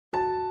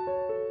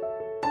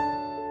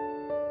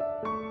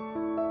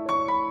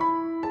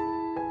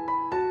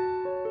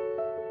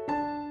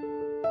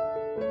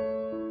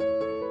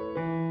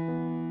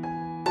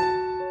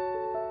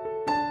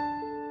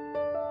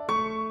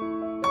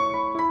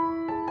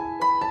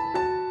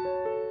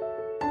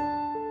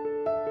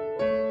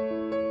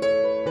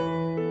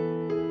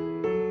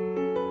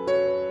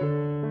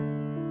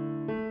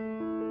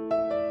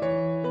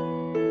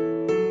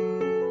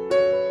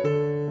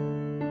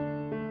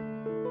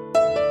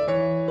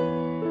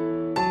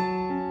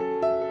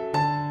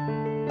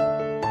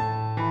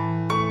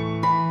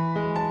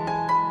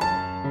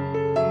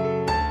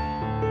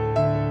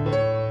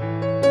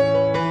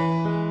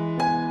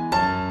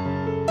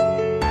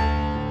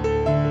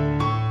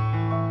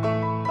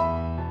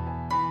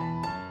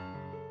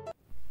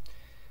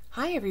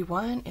Hi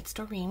everyone, it's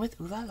Doreen with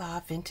Ooh La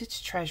La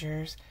Vintage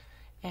Treasures,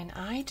 and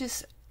I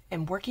just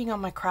am working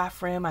on my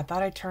craft room. I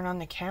thought I'd turn on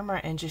the camera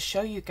and just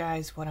show you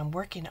guys what I'm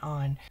working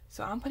on.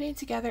 So I'm putting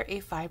together a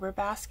fiber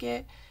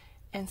basket,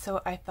 and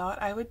so I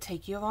thought I would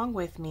take you along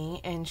with me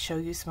and show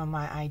you some of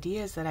my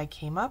ideas that I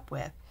came up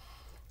with.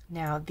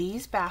 Now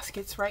these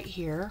baskets right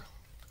here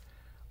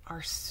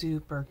are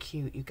super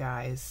cute, you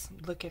guys.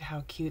 Look at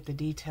how cute the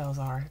details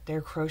are.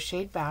 They're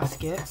crocheted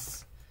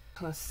baskets.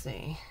 Let's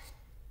see.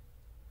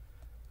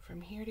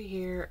 From here to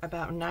here,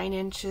 about 9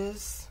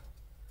 inches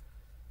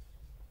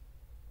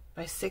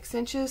by 6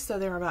 inches, so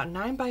they're about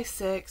 9 by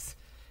 6,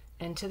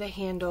 and to the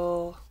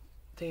handle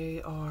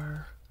they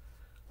are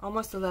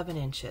almost 11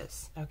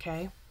 inches.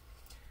 Okay,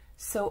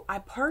 so I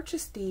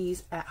purchased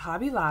these at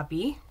Hobby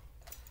Lobby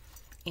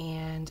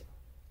and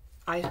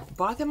I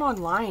bought them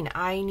online.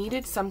 I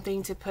needed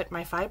something to put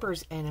my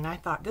fibers in, and I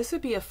thought this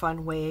would be a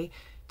fun way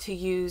to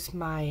use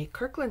my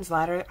Kirkland's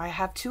ladder. I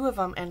have 2 of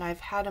them, and I've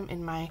had them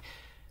in my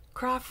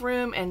craft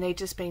room and they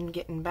just been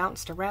getting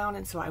bounced around,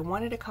 and so I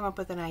wanted to come up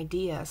with an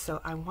idea. So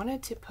I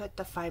wanted to put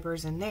the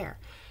fibers in there.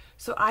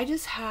 So I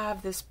just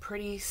have this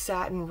pretty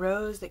satin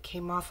rose that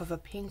came off of a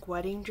pink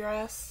wedding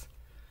dress.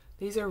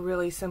 These are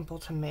really simple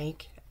to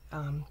make.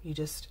 You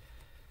just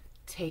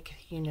take,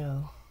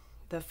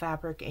 the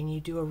fabric and you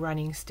do a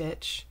running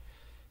stitch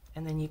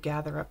and then you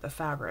gather up the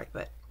fabric,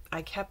 but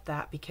I kept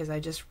that because I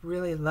just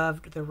really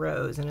loved the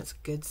rose and it's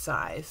good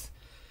size.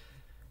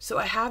 So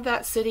I have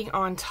that sitting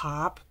on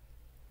top.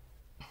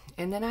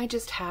 And then I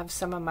just have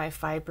some of my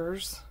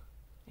fibers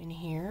in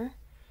here.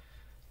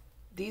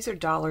 These are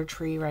Dollar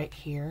Tree right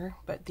here,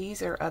 but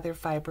these are other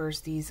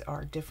fibers. These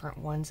are different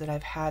ones that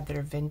I've had that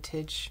are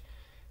vintage.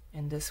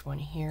 And this one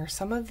here.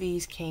 Some of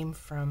these came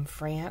from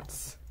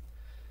France.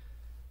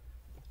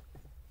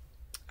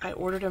 I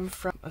ordered them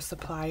from a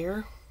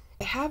supplier.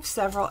 I have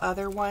several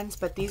other ones,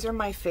 but these are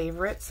my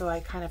favorites, so I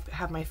kind of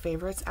have my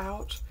favorites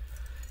out.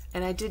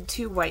 And I did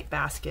 2 white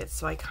baskets,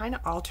 so I kind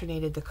of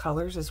alternated the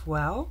colors as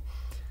well.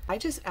 I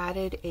just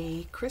added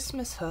a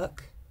Christmas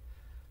hook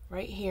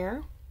right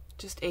here,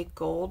 just a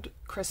gold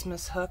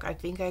Christmas hook. I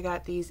think I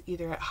got these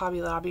either at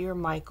Hobby Lobby or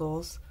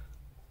Michael's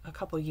a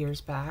couple years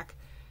back,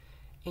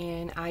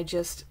 and I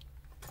just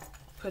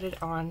put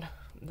it on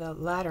the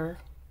ladder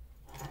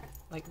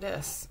like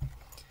this,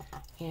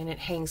 and it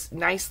hangs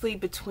nicely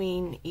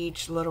between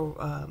each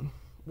little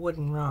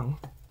wooden rung.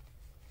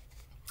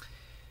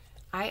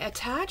 I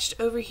attached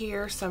over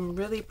here some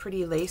really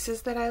pretty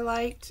laces that I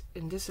liked,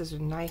 and this is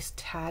a nice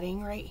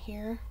tatting right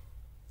here.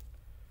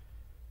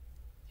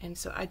 And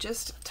so I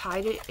just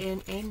tied it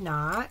in a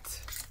knot,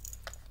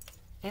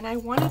 and I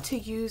wanted to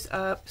use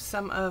up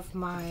some of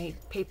my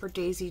paper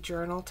daisy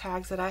journal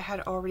tags that I had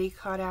already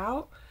cut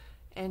out,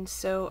 and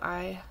so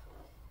I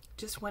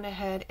just went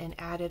ahead and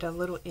added a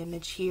little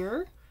image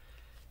here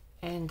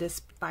and this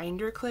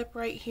binder clip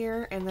right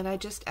here, and then I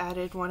just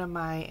added one of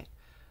my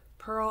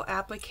pearl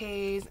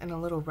appliques and a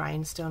little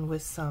rhinestone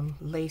with some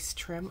lace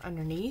trim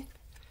underneath,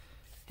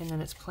 and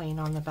then it's plain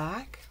on the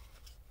back.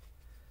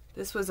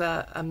 This was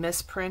a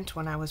misprint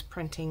when I was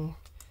printing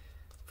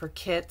for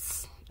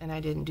kits, and I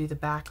didn't do the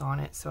back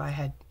on it, so I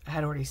had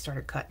already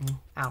started cutting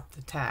out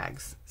the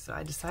tags, so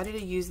I decided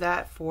to use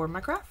that for my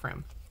craft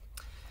room.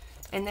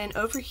 And then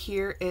over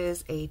here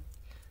is a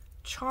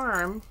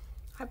charm.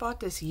 I bought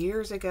this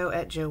years ago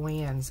at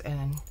Joann's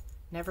and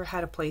never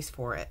had a place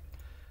for it.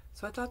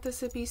 So I thought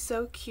this would be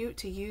so cute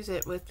to use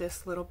it with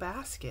this little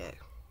basket.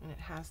 And it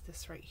has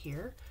this right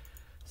here.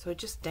 So it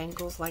just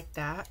dangles like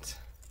that.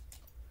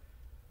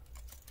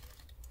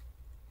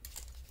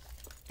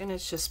 And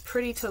it's just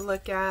pretty to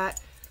look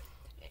at.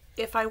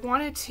 If I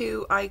wanted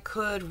to, I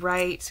could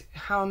write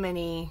how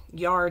many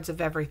yards of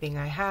everything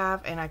I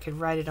have, and I could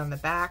write it on the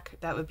back.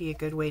 That would be a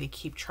good way to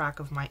keep track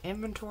of my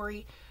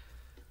inventory.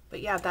 But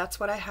yeah, that's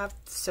what I have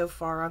so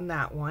far on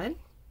that one.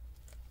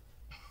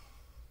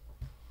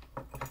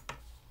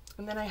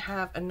 And then I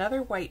have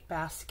another white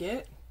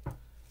basket.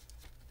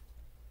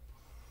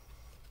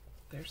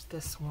 There's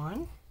this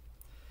one.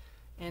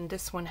 And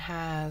this one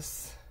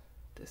has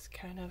this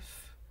kind of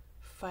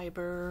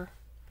fiber.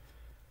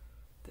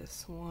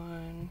 This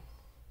one.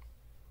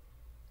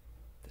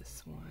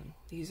 This one.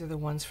 These are the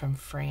ones from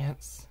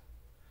France.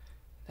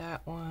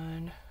 That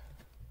one.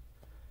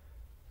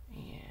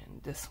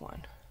 And this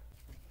one.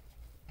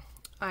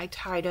 I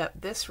tied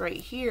up this right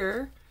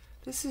here.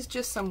 This is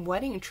just some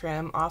wedding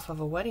trim off of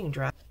a wedding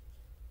dress.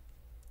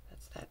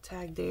 That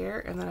tag there,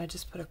 and then I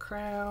just put a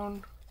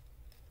crown.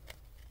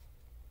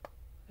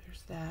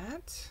 There's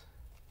that.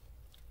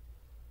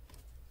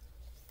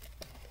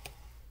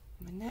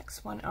 The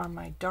next one are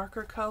my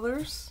darker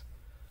colors.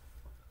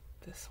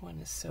 This one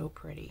is so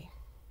pretty.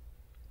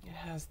 It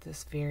has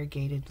this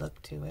variegated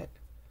look to it.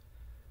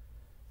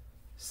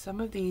 Some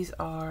of these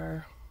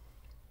are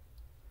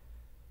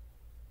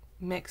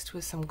mixed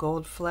with some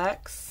gold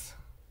flecks.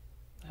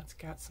 That's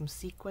got some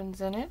sequins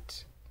in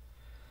it.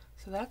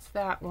 So that's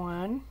that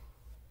one.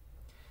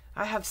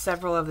 I have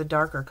several of the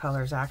darker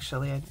colors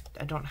actually.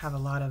 I don't have a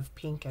lot of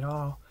pink at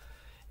all.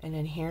 And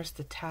then here's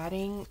the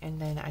tatting, and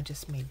then I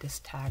just made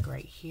this tag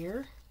right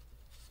here.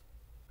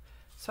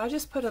 So I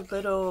just put a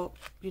little,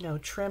 you know,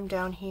 trim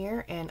down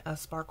here and a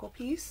sparkle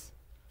piece.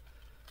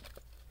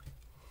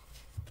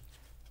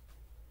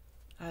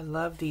 I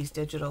love these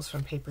digitals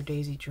from Paper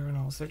Daisy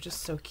Journals. They're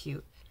just so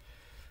cute.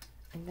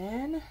 And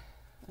then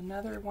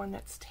another one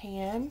that's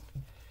tan.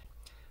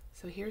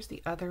 So here's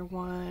the other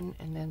one,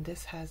 and then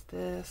this has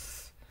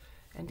this.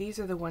 And these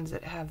are the ones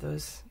that have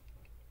those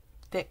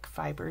thick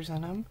fibers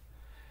in them.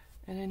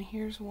 And then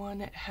here's one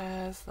that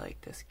has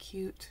like this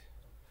cute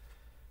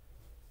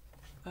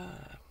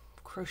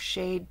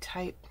crocheted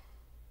type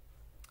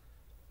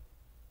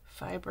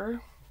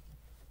fiber.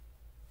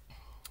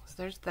 So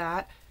there's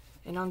that.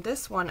 And on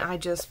this one I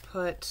just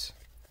put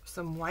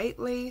some white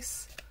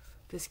lace,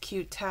 this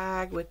cute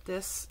tag with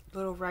this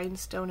little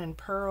rhinestone and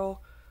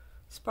pearl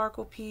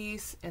sparkle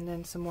piece, and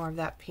then some more of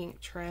that pink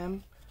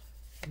trim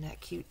and that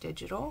cute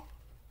digital.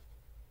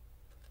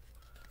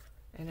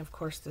 And of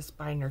course this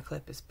binder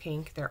clip is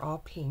pink. They're all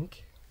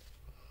pink.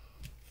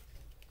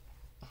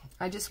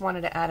 I just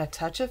wanted to add a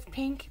touch of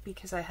pink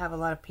because I have a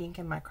lot of pink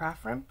in my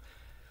craft room.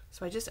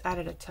 So I just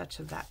added a touch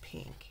of that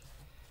pink.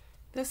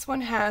 This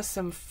one has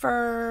some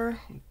fur.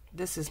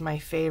 This is my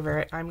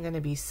favorite. I'm going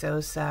to be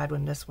so sad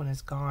when this one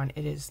is gone.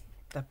 It is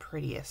the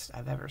prettiest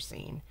I've ever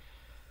seen.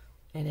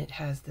 And it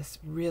has this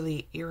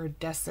really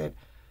iridescent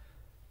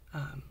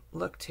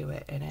look to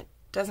it. And it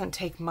doesn't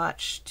take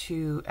much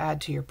to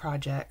add to your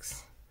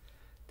projects.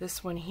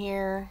 This one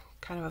here,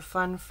 kind of a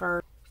fun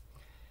fur.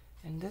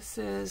 And this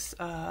is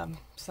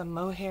some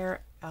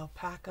mohair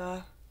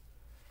alpaca.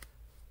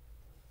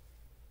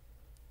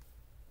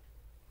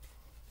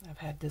 I've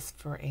had this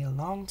for a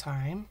long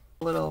time.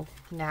 A little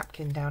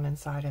napkin down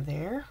inside of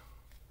there.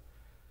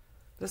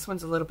 This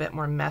one's a little bit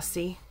more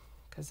messy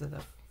because of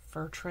the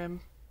fur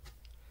trim.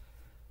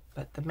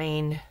 But the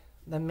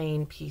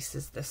main piece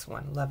is this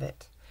one. Love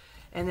it.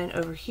 And then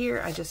over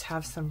here I just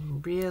have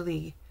some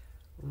really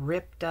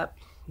ripped up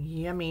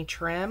yummy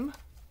trim.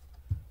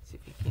 See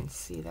if you can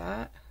see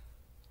that.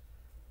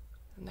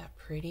 Isn't that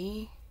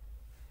pretty?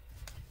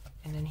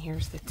 And then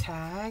here's the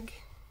tag.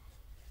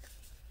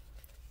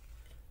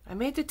 I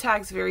made the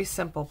tags very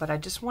simple, but I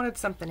just wanted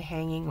something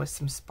hanging with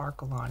some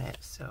sparkle on it.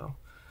 So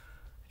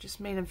I just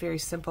made them very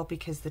simple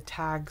because the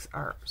tags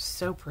are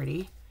so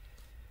pretty.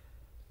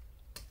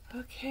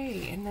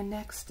 Okay, and the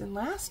next and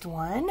last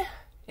one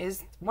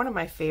is one of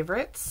my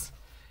favorites,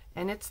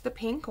 and it's the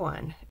pink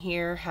one.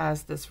 Here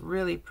has this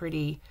really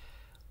pretty,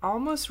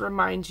 almost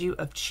reminds you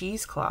of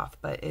cheesecloth,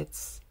 but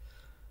it's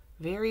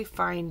very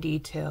fine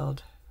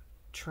detailed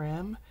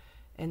trim,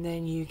 and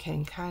then you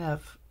can kind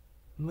of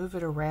move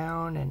it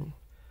around and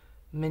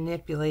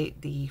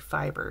manipulate the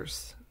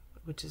fibers,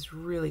 which is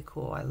really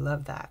cool. I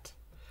love that.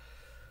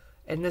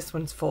 And this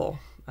one's full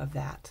of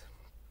that.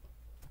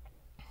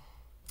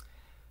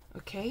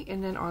 Okay,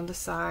 and then on the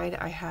side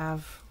I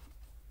have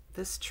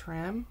this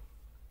trim,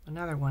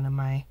 another one of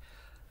my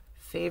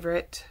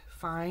favorite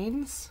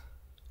finds.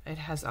 It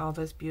has all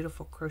this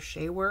beautiful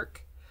crochet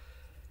work.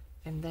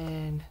 And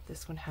then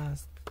this one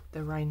has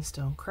the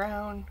rhinestone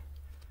crown.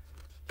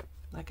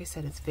 Like I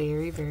said, it's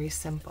very, very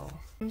simple.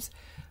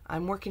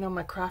 I'm working on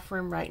my craft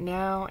room right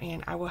now,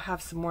 and I will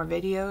have some more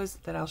videos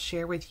that I'll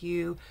share with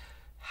you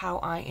how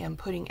I am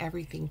putting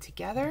everything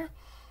together.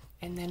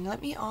 And then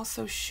let me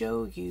also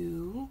show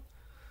you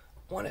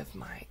one of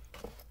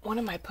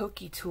my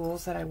pokey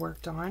tools that I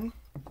worked on.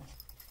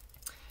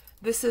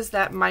 This is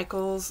that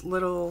Michael's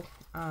little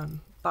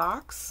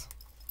box.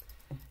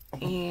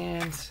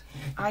 And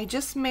I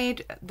just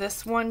made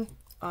this one.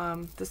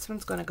 This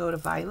one's going to go to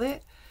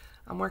Violet.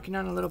 I'm working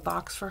on a little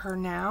box for her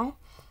now,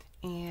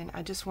 and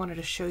I just wanted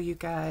to show you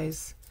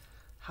guys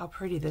how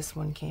pretty this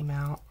one came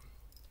out.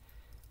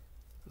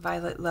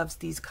 Violet loves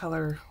these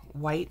color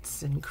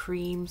whites and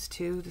creams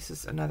too. This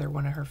is another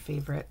one of her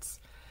favorites.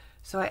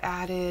 So I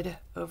added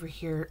over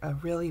here a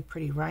really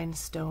pretty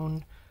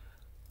rhinestone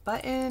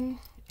button,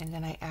 and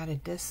then I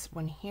added this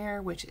one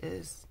here, which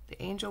is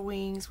the angel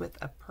wings with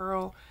a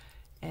pearl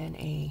and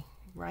a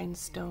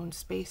rhinestone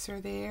spacer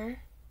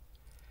there,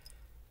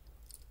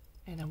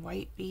 and a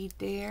white bead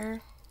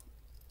there,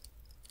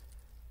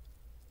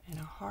 and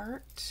a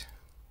heart.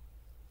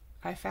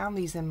 I found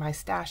these in my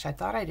stash. I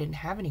thought I didn't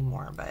have any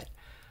more, but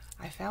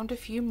I found a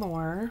few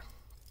more.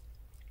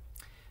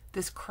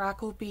 This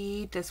crackle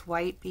bead, this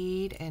white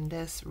bead, and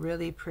this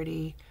really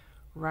pretty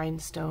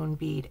rhinestone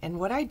bead. And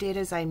what I did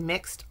is I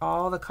mixed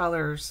all the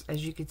colors.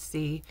 As you can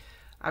see,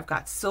 I've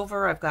got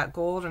silver, I've got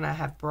gold, and I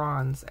have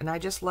bronze, and I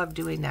just love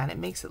doing that. It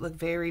makes it look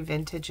very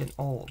vintage and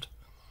old.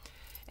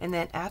 And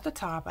then at the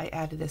top I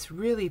added this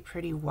really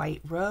pretty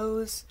white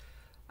rose.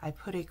 I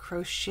put a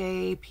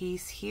crochet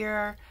piece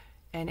here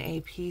and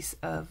a piece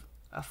of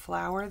a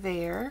flower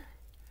there.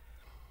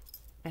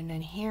 And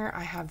then here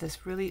I have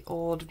this really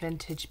old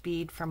vintage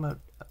bead from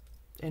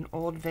an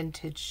old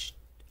vintage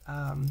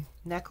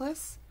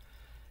necklace.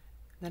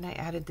 Then I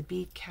added the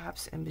bead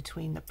caps in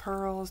between the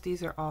pearls.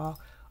 These are all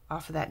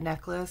off of that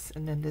necklace.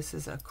 And then this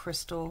is a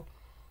crystal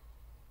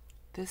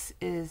This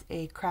is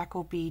a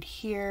crackle bead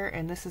here,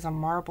 and this is a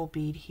marble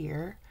bead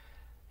here.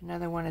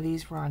 Another one of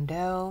these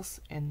rondelles,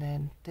 and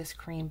then this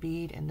cream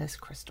bead and this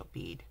crystal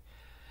bead.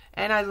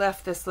 And I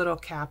left this little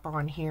cap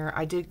on here.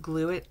 I did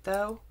glue it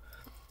though,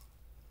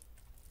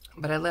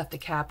 but I left the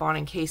cap on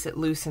in case it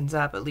loosens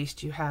up. At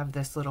least you have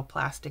this little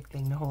plastic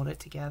thing to hold it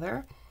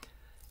together.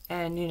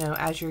 And you know,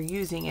 as you're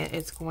using it,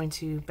 it's going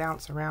to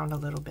bounce around a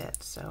little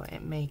bit, so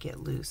it may get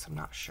loose, I'm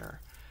not sure.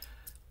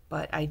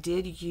 But I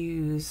did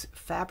use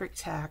fabric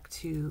tack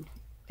to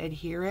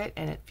adhere it,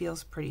 and it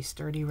feels pretty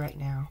sturdy right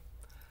now.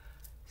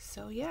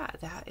 So yeah,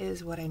 that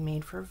is what I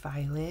made for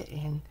Violet,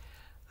 and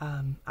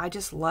I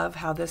just love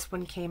how this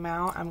one came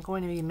out. I'm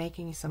going to be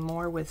making some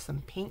more with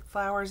some pink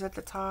flowers at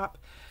the top.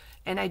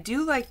 And I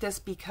do like this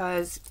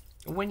because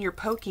when you're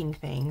poking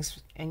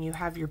things and you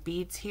have your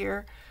beads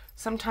here,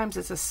 sometimes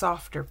it's a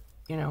softer,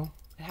 you know,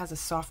 it has a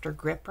softer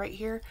grip right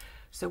here.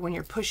 So when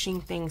you're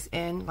pushing things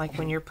in, like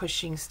when you're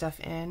pushing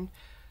stuff in,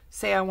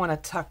 say I want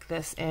to tuck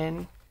this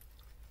in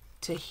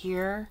to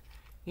here,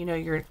 you know,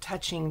 you're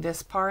touching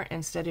this part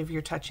instead of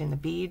you're touching the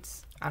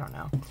beads. I don't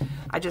know.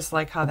 I just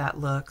like how that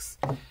looks.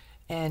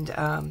 And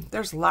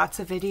there's lots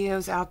of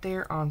videos out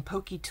there on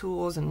pokey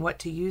tools and what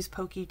to use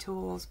pokey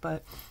tools,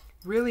 but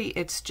really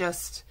it's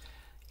just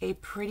a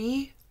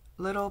pretty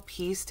little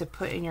piece to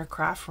put in your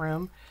craft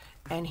room.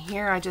 And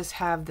here I just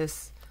have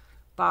this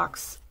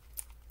box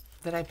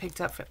that I picked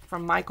up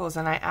from Michael's,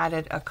 and I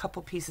added a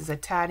couple pieces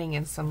of tatting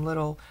and some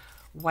little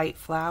white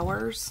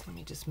flowers. Let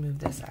me just move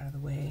this out of the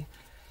way.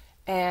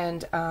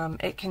 And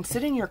it can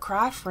sit in your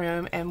craft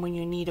room, and when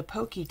you need a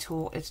pokey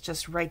tool, it's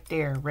just right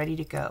there, ready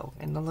to go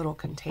in the little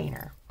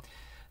container.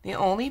 The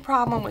only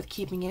problem with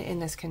keeping it in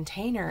this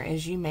container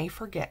is you may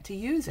forget to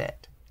use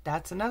it.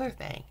 That's another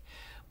thing.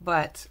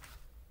 But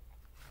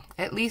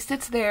at least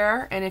it's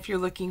there, and if you're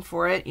looking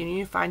for it, you know,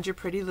 you find your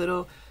pretty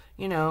little,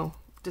 you know,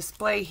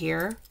 display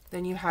here,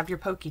 then you have your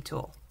pokey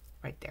tool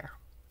right there.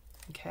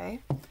 Okay?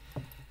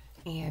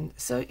 And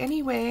so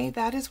anyway,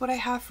 that is what I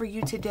have for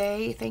you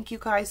today. Thank you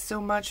guys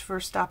so much for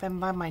stopping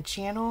by my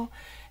channel,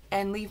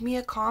 and leave me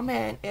a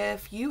comment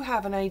if you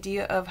have an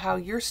idea of how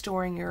you're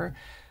storing your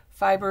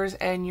fibers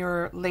and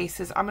your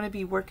laces. I'm going to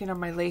be working on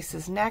my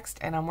laces next,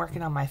 and I'm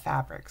working on my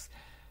fabrics.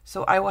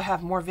 So I will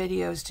have more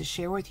videos to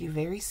share with you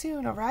very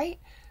soon, all right?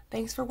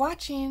 Thanks for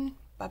watching.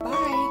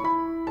 Bye-bye.